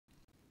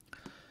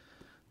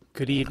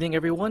Good evening,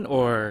 everyone,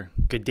 or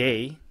good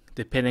day,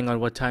 depending on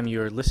what time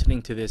you're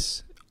listening to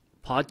this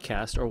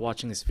podcast or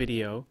watching this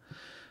video.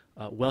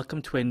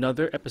 Welcome to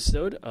another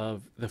episode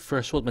of the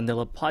First World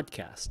Manila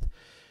podcast.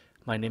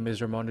 My name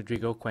is Ramon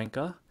Rodrigo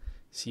Cuenca,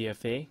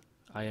 CFA.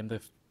 I am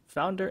the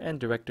founder and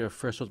director of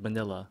First World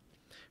Manila.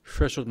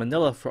 First World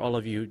Manila, for all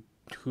of you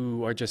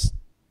who are just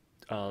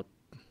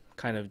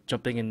kind of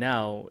jumping in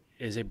now,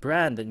 is a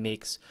brand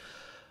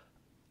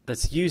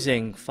that's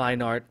using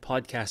fine art,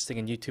 podcasting,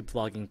 and YouTube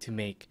vlogging to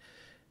make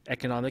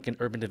economic and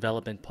urban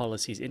development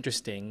policies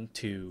interesting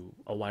to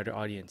a wider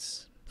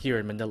audience here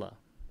in Manila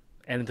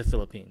and in the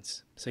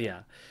Philippines. So yeah,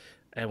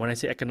 and when I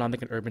say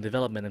economic and urban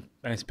development,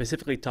 I'm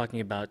specifically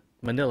talking about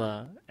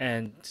Manila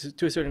and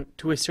to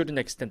a certain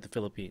extent the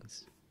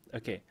Philippines.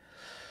 Okay,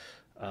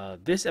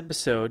 this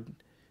episode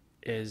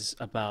is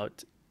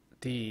about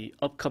the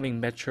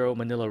upcoming Metro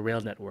Manila rail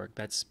network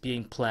that's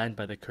being planned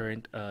by the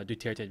current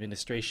Duterte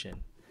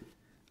administration.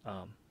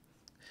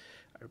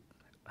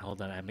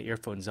 Hold on, I have my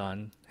earphones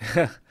on.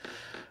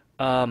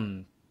 Let's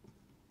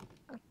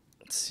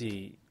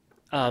see.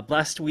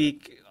 Last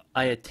week,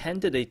 I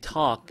attended a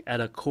talk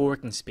at a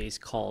co-working space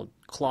called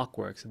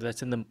ClockWork. So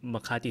that's in the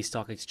Makati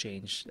Stock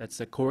Exchange. That's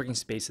the co-working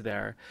space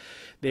there.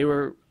 They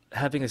were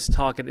having this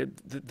talk, and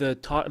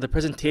the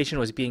presentation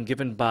was being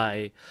given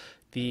by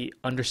the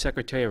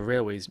Undersecretary of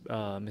Railways,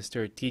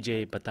 Mr.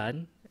 TJ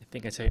Batan. I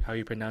think that's how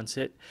you pronounce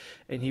it.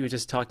 And he was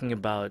just talking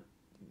about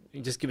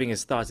just giving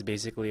his thoughts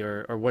basically,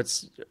 or what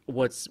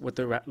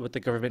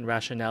the government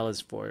rationale is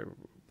for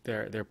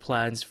their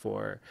plans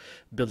for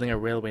building a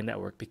railway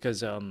network,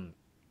 because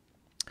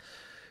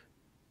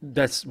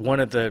that's one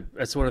of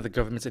the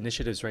government's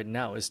initiatives right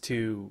now, is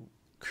to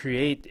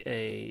create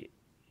a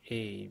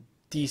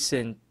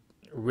decent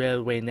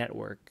railway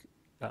network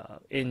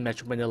in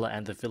Metro Manila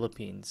and the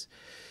Philippines.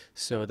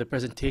 So the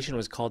presentation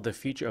was called "The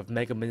Future of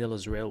Mega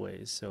Manila's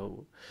Railways."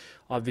 So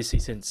obviously,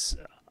 since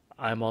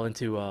I'm all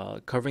into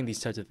covering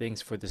these types of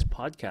things for this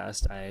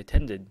podcast, I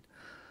attended.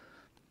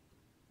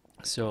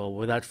 So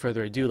without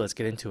further ado, let's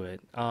get into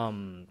it.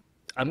 I'm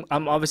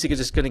obviously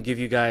just going to give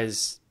you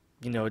guys,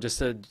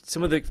 just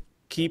some of the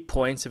key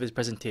points of his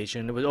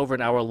presentation. It was over an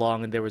hour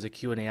long, and there was a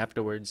Q&A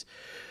afterwards.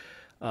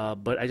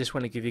 But I just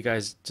want to give you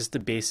guys just the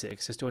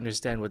basics, just to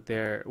understand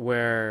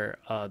where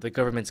the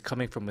government's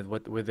coming from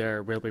with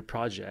their railway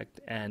project,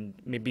 and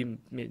maybe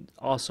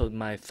also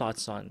my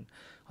thoughts on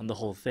the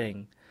whole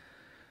thing,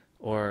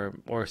 or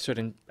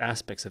certain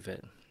aspects of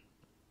it.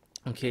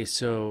 Okay,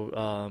 so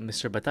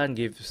Mr. Batan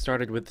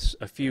started with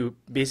a few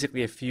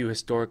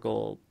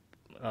historical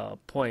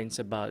points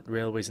about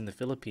railways in the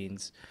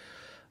Philippines.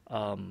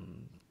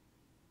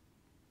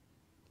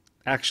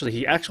 Actually,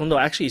 he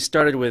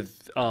started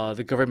with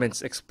the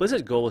government's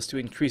explicit goal is to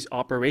increase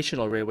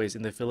operational railways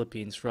in the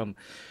Philippines from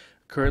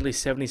currently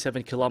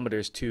 77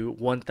 kilometers to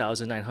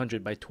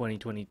 1,900 by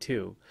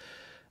 2022.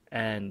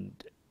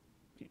 And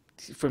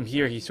from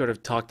here, he sort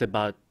of talked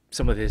about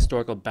some of the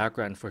historical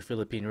background for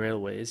Philippine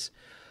railways.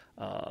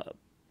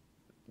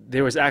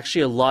 There was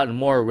actually a lot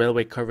more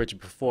railway coverage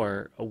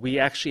before. We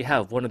actually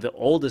have one of the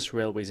oldest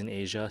railways in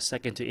Asia,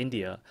 second to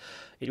India.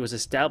 It was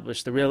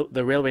established, the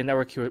railway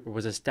network here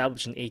was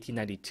established in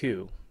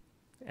 1892.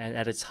 And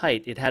at its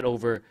height, it had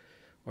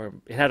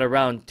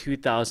around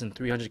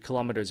 2,300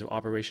 kilometers of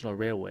operational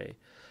railway.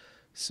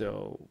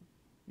 So,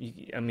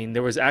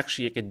 there was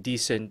actually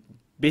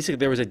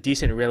there was a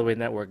decent railway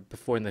network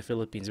before in the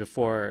Philippines,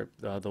 before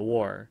the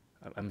war.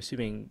 I'm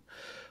assuming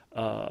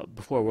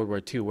before World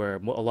War II, where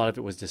a lot of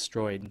it was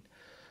destroyed.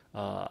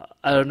 I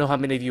don't know how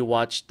many of you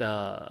watched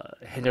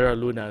General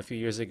Luna a few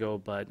years ago,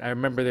 but I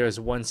remember there was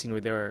one scene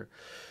where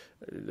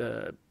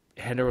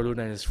General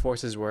Luna and his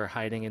forces were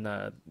hiding in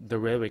one of the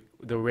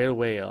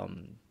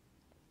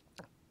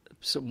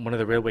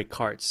railway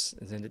carts.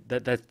 And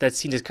that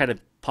scene just kind of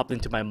popped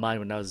into my mind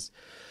when I was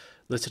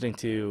listening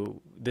to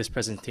this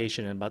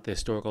presentation about the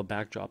historical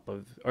backdrop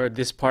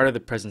this part of the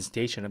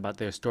presentation about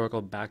the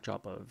historical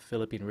backdrop of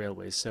Philippine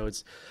railways. So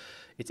it's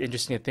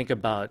interesting to think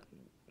about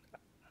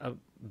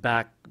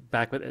back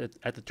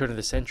at the turn of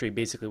the century.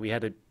 Basically, we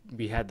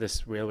had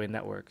this railway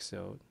network.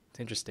 So it's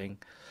interesting.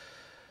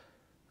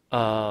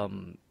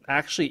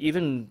 Actually,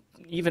 even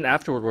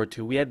after World War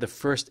II, we had the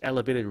first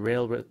elevated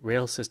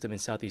rail system in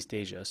Southeast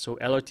Asia. So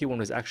LRT-1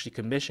 was actually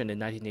commissioned in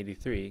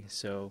 1983.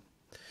 So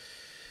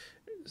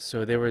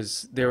there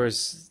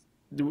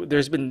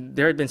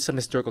had been some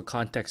historical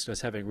context to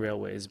us having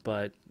railways,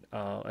 but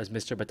as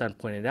Mr. Batan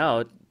pointed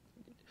out,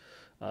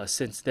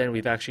 since then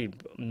we've actually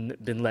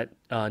been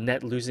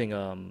net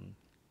losing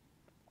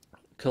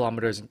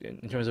kilometers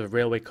in terms of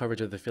railway coverage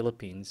of the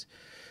Philippines.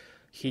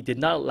 He did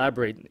not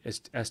elaborate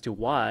as to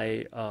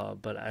why,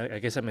 but I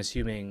guess I'm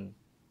assuming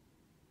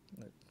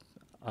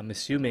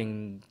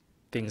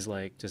things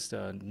like just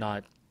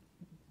not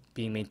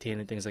being maintained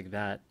and things like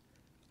that.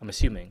 I'm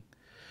assuming.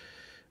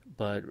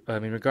 But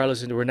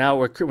regardless, we're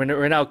now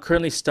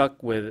currently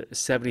stuck with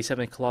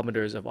 77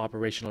 kilometers of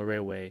operational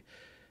railway,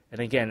 and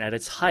again, at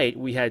its height,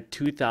 we had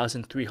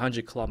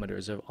 2,300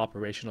 kilometers of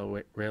operational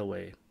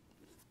railway.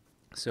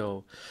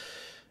 So,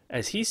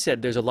 as he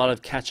said, there's a lot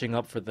of catching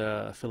up for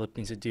the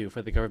Philippines to do,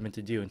 for the government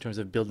to do in terms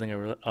of building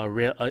a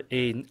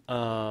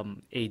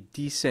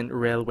decent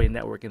railway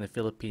network in the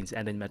Philippines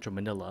and in Metro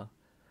Manila.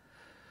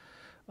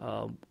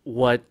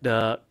 What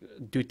the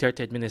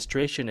Duterte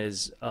administration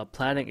is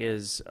planning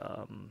is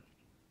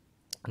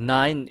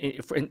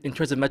in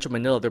terms of Metro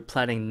Manila, they're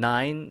planning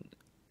 9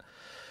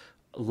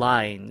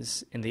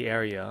 lines in the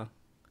area,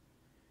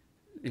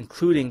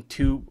 including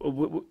two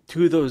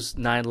of those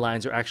 9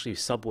 lines are actually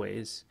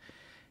subways,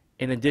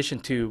 in addition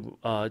to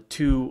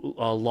two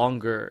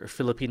longer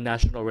Philippine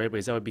National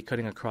Railways that would be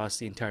cutting across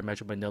the entire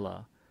Metro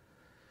Manila.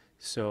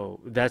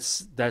 So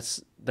that's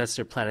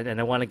their plan, and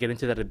I want to get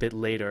into that a bit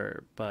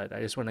later. But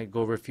I just want to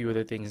go over a few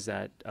other things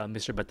that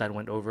Mr. Batan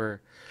went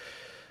over,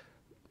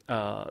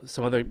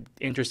 some other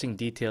interesting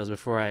details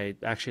before I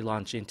actually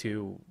launch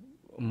into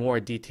more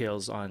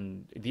details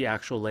on the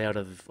actual layout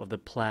of the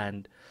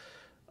planned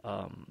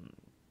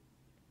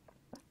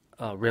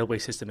railway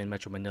system in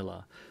Metro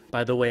Manila.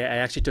 By the way, I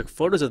actually took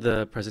photos of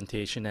the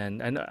presentation,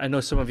 and I know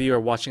some of you are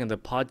watching on the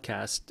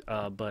podcast, but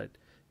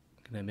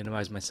I'm going to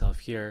minimize myself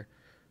here.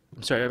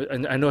 I'm sorry,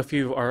 I know if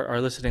you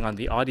are listening on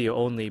the audio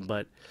only,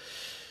 but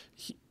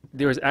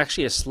there was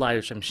actually a slide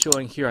which I'm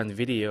showing here on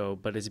video,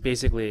 but it's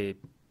basically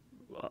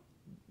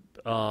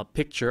a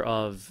picture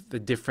of the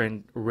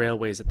different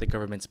railways that the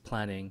government's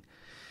planning.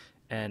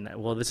 And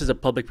well, this is a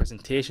public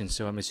presentation,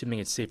 so I'm assuming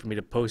it's safe for me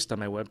to post on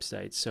my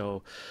website.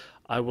 So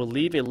I will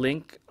leave a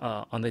link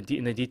in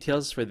the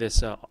details for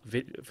this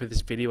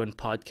video and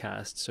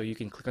podcast, so you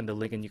can click on the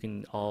link and you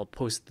can all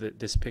post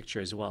this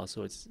picture as well.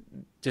 So it's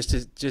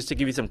just to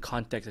give you some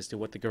context as to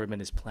what the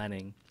government is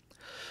planning.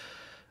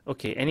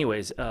 Okay.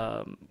 Anyways,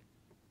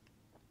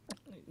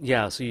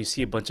 yeah. So you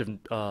see a bunch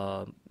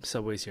of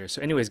subways here.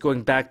 So anyways,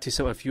 going back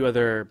to a few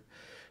other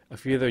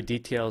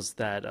details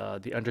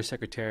that the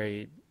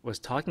Undersecretary was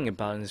talking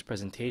about in this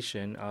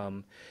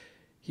presentation.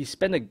 He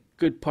spent a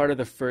good part of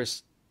the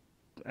first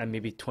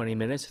maybe 20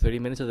 minutes, 30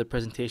 minutes of the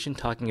presentation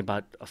talking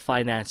about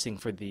financing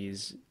for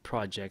these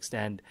projects.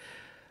 And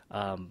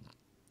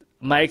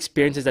my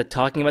experience is that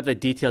talking about the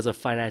details of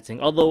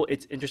financing, although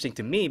it's interesting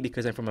to me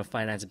because I'm from a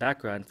finance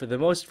background,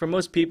 for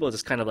most people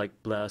it's kind of like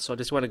blah. So I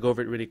just want to go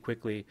over it really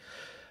quickly.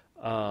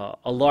 A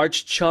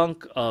large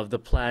chunk of the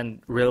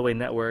planned railway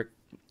network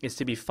is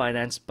to be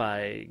financed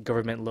by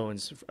government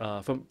loans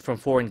from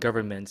foreign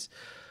governments.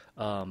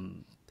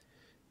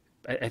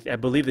 I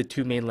believe the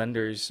two main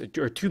lenders,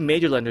 or two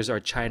major lenders, are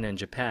China and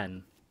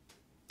Japan,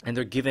 and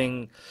they're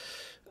giving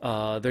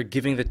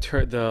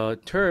the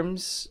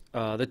terms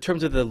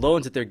of the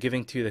loans that they're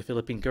giving to the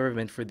Philippine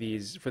government for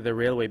the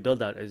railway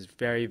build out is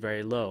very,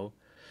 very low.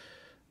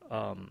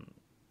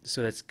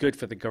 So that's good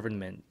for the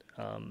government.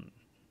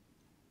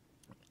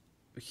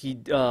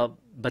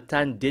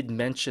 Batan did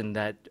mention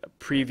that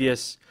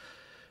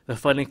the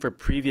funding for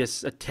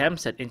previous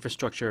attempts at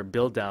infrastructure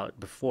build out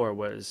before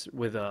was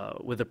with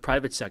a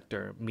private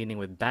sector, meaning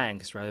with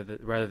banks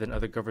rather than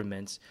other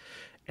governments,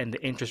 and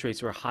the interest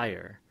rates were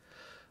higher.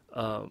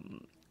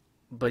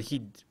 But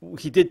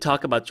he did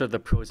talk about sort of the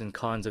pros and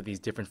cons of these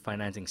different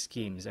financing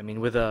schemes. I mean,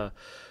 with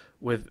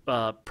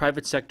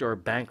private sector or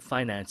bank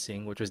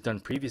financing, which was done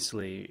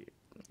previously,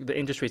 the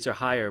interest rates are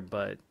higher,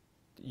 but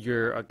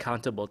you're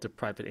accountable to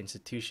private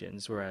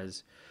institutions,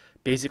 whereas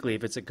basically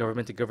if it's a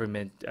government to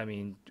government, I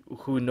mean,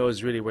 who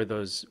knows really where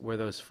those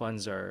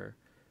funds are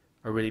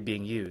really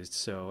being used.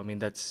 So I mean,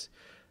 that's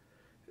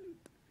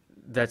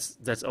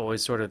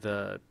always sort of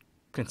the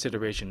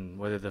consideration,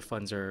 whether the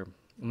funds are,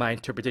 my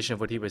interpretation of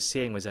what he was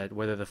saying was that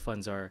whether the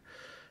funds are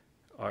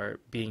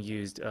being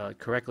used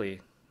correctly.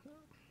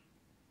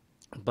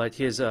 But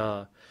his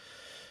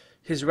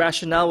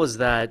rationale was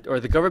that, or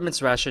the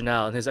government's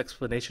rationale and his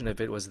explanation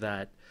of it was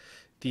that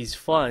these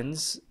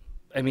funds,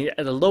 I mean,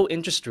 at low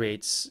interest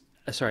rates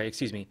that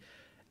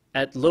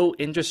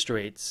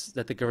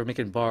the government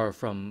can borrow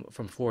from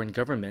foreign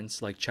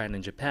governments like China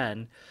and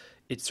Japan,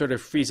 it sort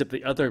of frees up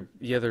the other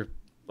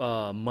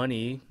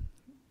money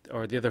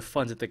or the other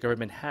funds that the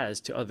government has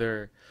to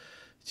other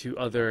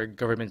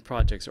government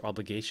projects or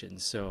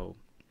obligations, so,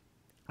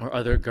 or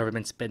other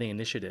government spending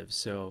initiatives.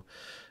 So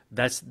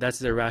that's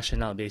their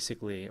rationale,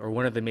 basically, or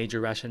one of the major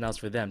rationales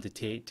for them to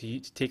take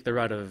the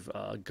route of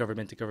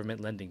government to government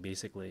lending,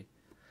 basically.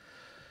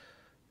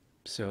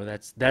 So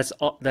that's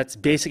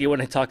basically what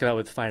I talk about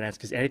with finance,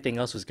 because anything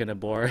else was going to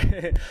bore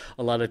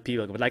a lot of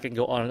people. But I can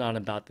go on and on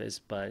about this,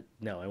 but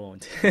no, I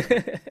won't.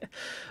 I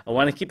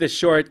want to keep this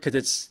short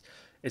because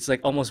it's like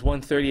almost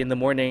 1:30 in the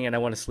morning and I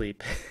want to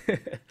sleep.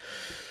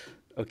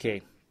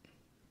 Okay.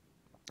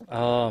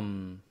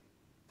 Let's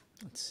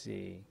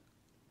see.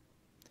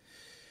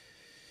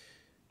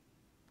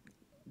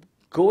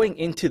 Going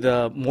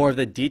into more of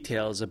the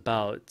details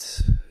about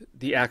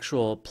the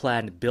actual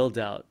planned build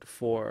out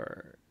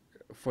for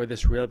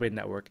this railway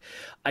network,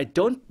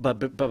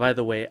 but by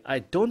the way, I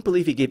don't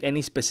believe he gave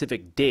any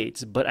specific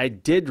dates, but I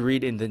did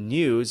read in the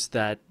news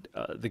that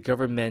the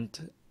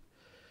government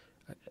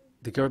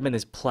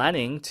is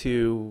planning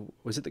to,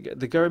 was it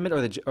the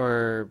government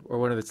or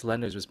one of its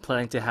lenders was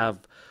planning to have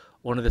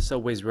one of the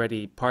subways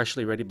ready,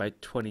 partially ready by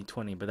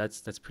 2020, but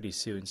that's pretty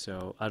soon.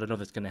 So I don't know if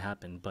that's going to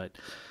happen. But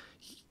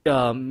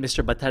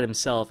Mr. Batan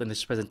himself in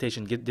this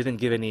presentation didn't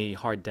give any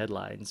hard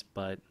deadlines,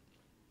 but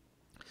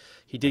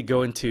he did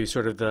go into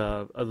sort of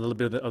a little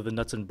bit of the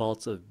nuts and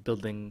bolts of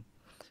building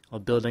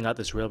out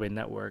this railway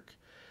network.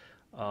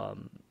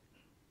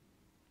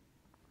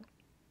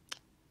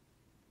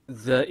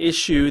 The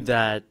issue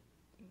that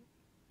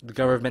the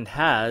government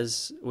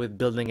has with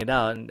building it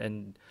out,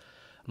 and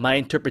my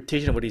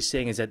interpretation of what he's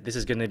saying is that this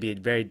is going to be a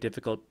very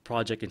difficult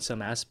project in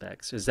some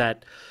aspects, is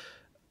that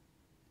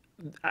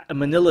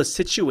Manila is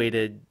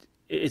situated,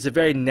 it's a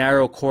very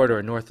narrow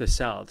corridor north to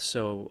south.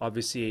 So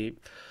obviously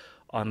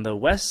on the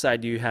west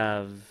side you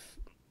have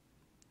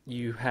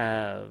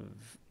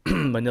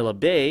Manila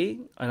Bay,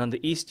 and on the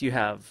east you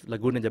have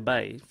Laguna de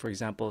Bay, for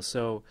example.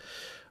 So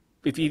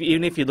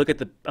even if you look at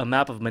a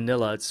map of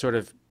Manila, it's sort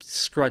of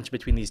scrunched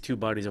between these two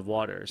bodies of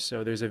water.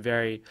 So there's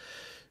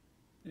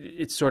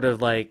it's sort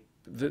of like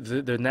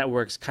the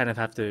networks kind of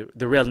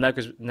the rail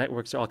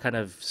networks are all kind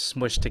of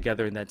smushed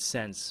together in that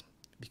sense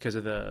because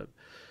of the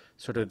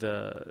sort of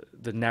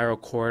the narrow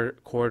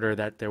corridor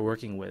that they're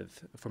working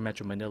with for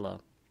Metro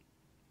Manila.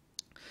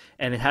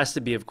 And it has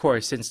to be, of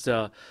course, since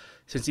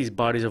these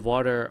bodies of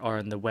water are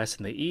in the west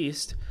and the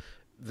east,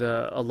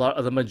 the long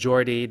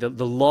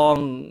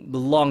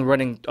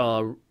running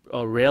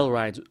rail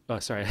lines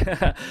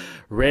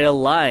rail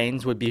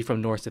lines would be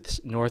from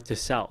north to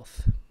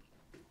south.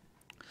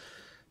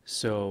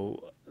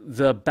 So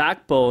the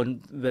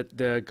backbone that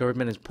the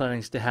government is planning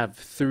is to have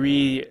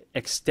 3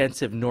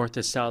 extensive north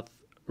to south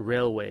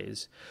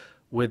railways,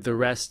 with the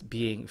rest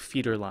being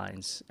feeder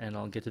lines, and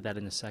I'll get to that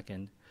in a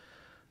second.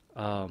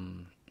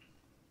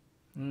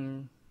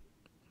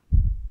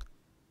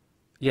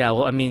 Yeah,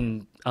 well, I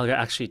mean, I'll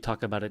actually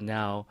talk about it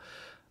now.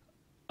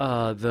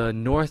 The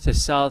north to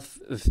south,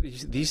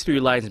 these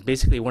 3 lines,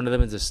 basically one of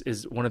them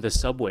is one of the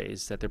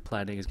subways that they're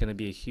planning is going to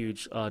be a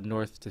huge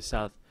north to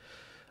south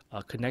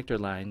connector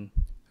line.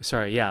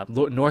 Sorry, yeah,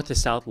 north to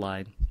south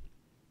line.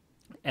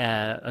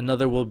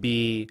 Another will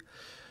be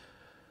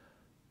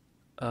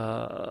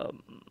the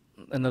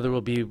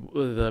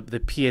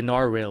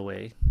PNR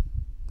railway.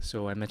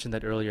 So I mentioned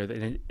that earlier.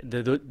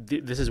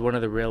 This is one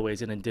of the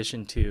railways in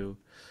addition to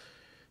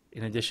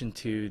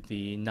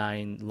the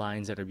 9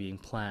 lines that are being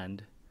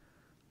planned.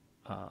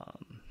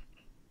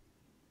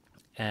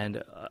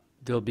 And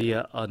there'll be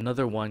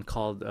another one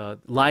called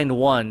Line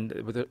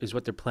 1 is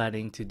what they're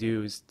planning to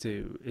do, is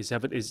to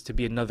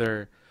be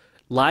another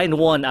Line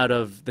 1 out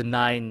of the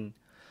 9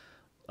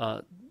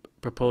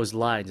 proposed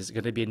lines. Is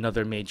going to be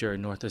another major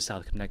north to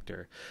south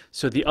connector.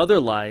 So the other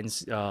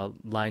lines,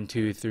 Line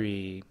 2,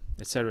 3,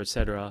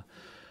 etc.,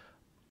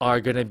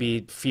 are going to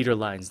be feeder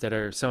lines that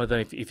are, some of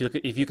them,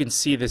 if you can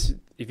see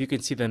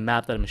the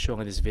map that I'm showing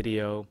in this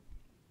video,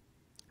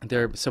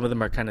 some of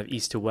them are kind of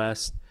east to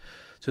west.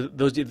 So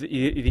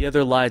the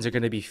other lines are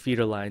going to be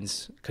feeder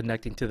lines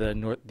connecting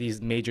to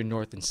these major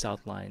north and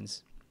south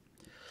lines.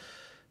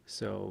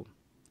 So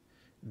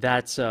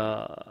that's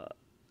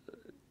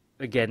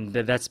again,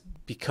 that's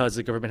because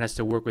the government has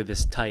to work with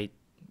this tight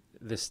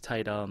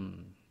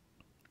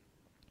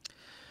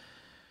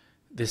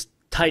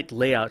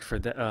layout for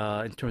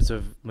in terms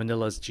of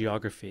Manila's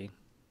geography.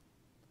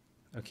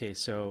 Okay,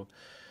 so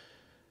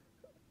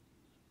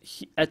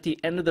at the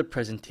end of the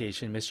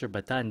presentation, Mr.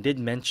 Batan did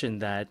mention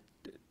that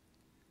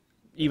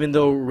even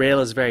though rail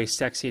is very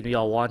sexy and we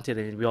all want it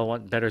and we all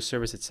want better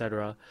service,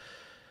 etc.,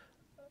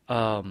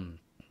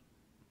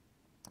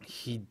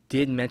 he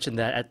did mention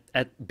that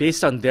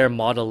based on their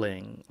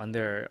modeling, on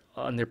their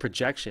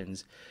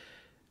projections,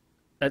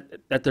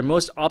 at their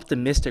most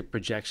optimistic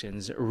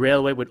projections,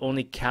 railway would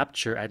only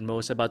capture at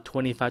most about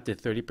 25 to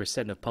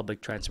 30% of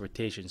public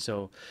transportation.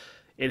 So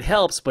it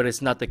helps, but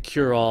it's not the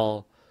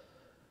cure-all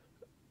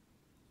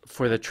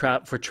for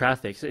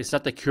traffic. It's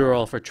not the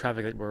cure-all for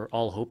traffic that we're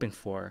all hoping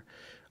for.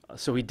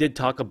 So we did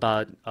talk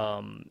about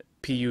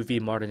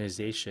PUV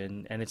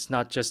modernization, and it's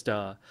not just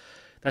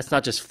that's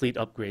not just fleet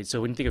upgrades. So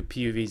when you think of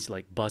PUVs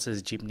like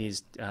buses,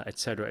 jeepneys,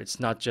 etc.,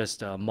 it's not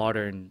just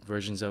modern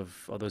versions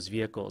of those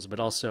vehicles, but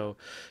also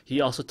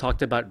he also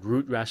talked about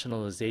route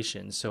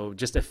rationalization. So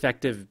just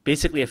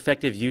basically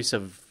effective use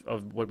of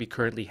what we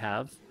currently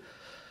have,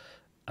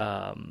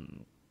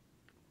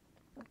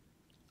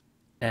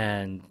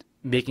 and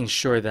making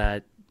sure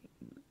that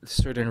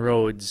certain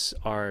roads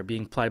are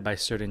being plied by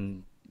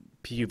certain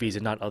PUVs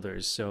and not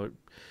others. So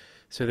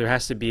there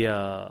has to be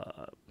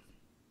a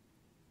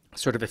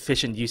sort of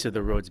efficient use of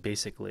the roads,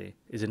 basically,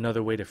 is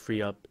another way to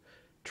free up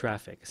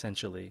traffic,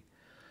 essentially.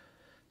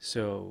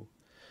 So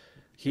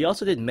he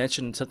also did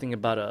mention something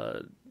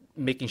about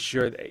making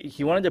sure that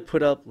he wanted to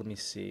put up, let me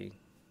see,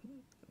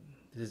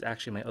 this is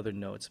actually my other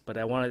notes, but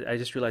I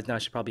just realized now I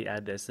should probably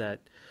add this,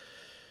 that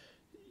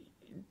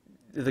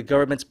the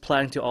government's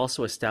planning to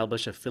also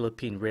establish a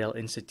Philippine Rail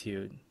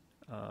Institute,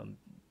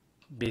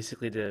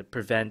 basically to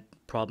prevent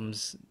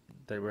problems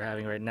that we're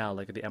having right now,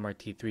 like the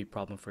MRT3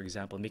 problem, for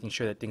example, making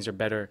sure that things are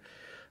better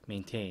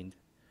maintained.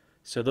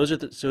 So those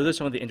are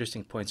some of the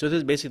interesting points. So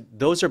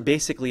those are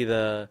basically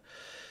the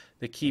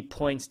the key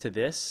points to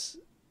this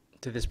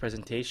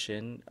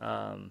presentation.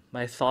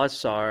 My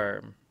thoughts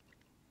are,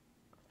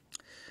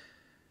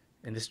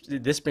 and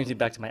this brings me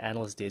back to my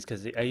analyst days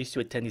because I used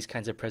to attend these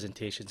kinds of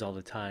presentations all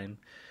the time.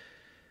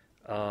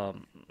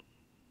 Um,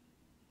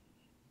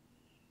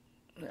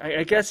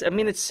 I guess, I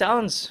mean, it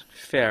sounds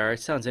fair.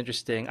 It sounds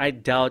interesting. I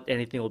doubt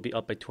anything will be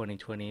up by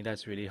 2020.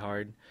 That's really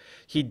hard.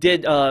 He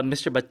did, I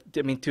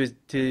mean,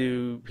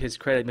 to his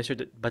credit,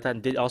 Mr.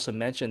 Batan did also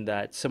mention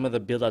that some of the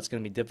build out's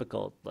going to be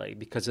difficult, like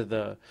because of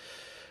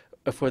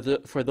for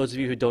those of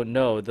you who don't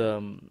know,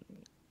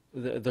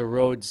 the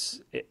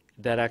roads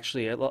that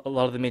actually a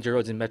lot of the major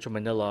roads in Metro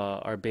Manila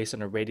are based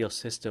on a radial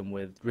system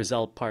with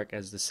Rizal Park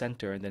as the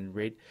center, and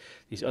then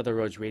these other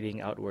roads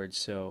radiating outwards.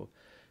 So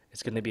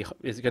it's gonna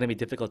be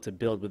difficult to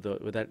build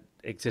with that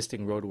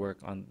existing road work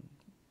on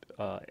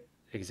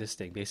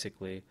existing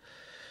basically.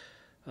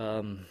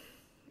 Um,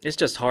 it's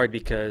just hard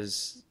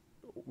because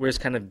we're just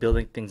kind of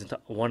building things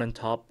one on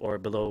top or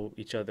below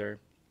each other.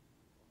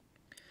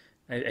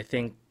 I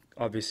think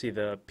obviously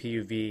the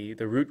PUV,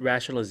 the route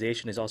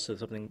rationalization is also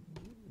something,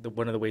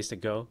 one of the ways to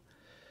go.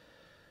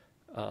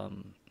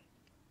 Um,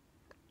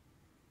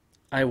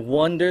 I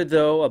wonder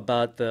though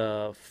about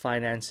the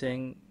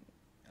financing.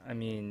 I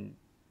mean,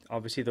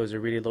 obviously those are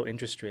really low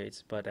interest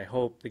rates, but I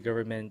hope the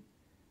government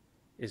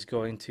is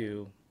going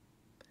to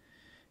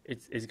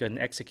is going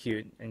to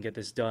execute and get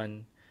this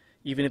done,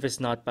 even if it's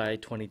not by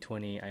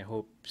 2020. I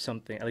hope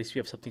something, at least we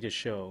have something to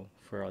show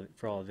for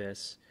all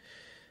this,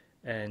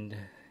 and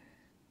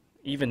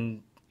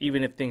even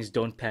if things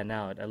don't pan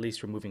out, at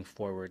least we're moving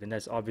forward. And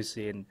that's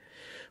obviously, and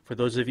for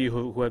those of you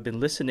who have been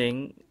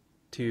listening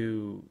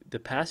to the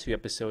past few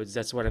episodes,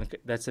 that's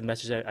the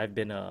message I've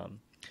been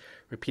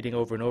repeating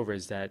over and over,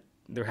 is that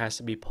there has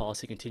to be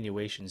policy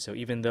continuation. So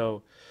even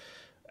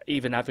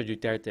after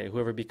Duterte,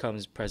 whoever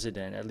becomes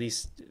president, at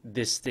least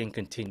this thing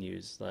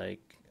continues.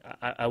 Like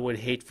I would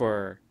hate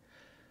for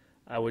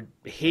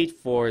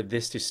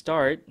this to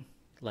start,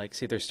 like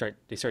say they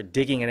start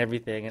digging and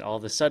everything, and all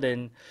of a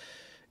sudden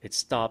it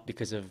stopped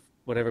because of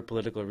whatever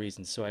political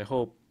reasons. So I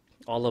hope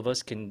all of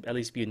us can at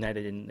least be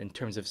united in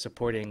terms of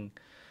supporting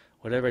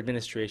whatever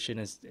administration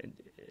is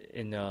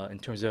in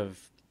terms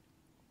of,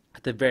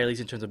 at the very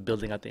least, in terms of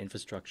building out the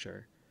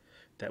infrastructure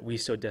that we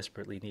so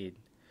desperately need.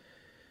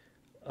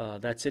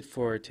 That's it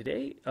for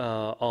today.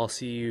 I'll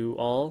see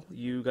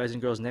you guys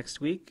and girls, next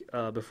week.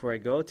 Before I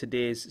go,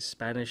 today's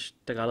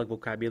Spanish-Tagalog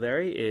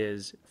vocabulary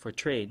is for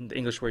train, the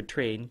English word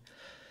train,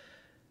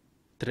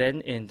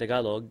 tren in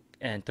Tagalog,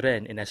 and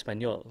tren in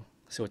Espanol.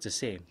 So it's the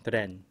same,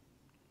 tren,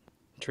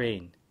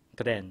 train,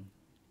 tren.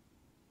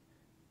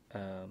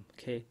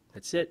 Okay,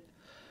 that's it.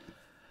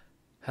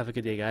 Have a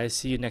good day, guys.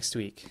 See you next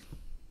week.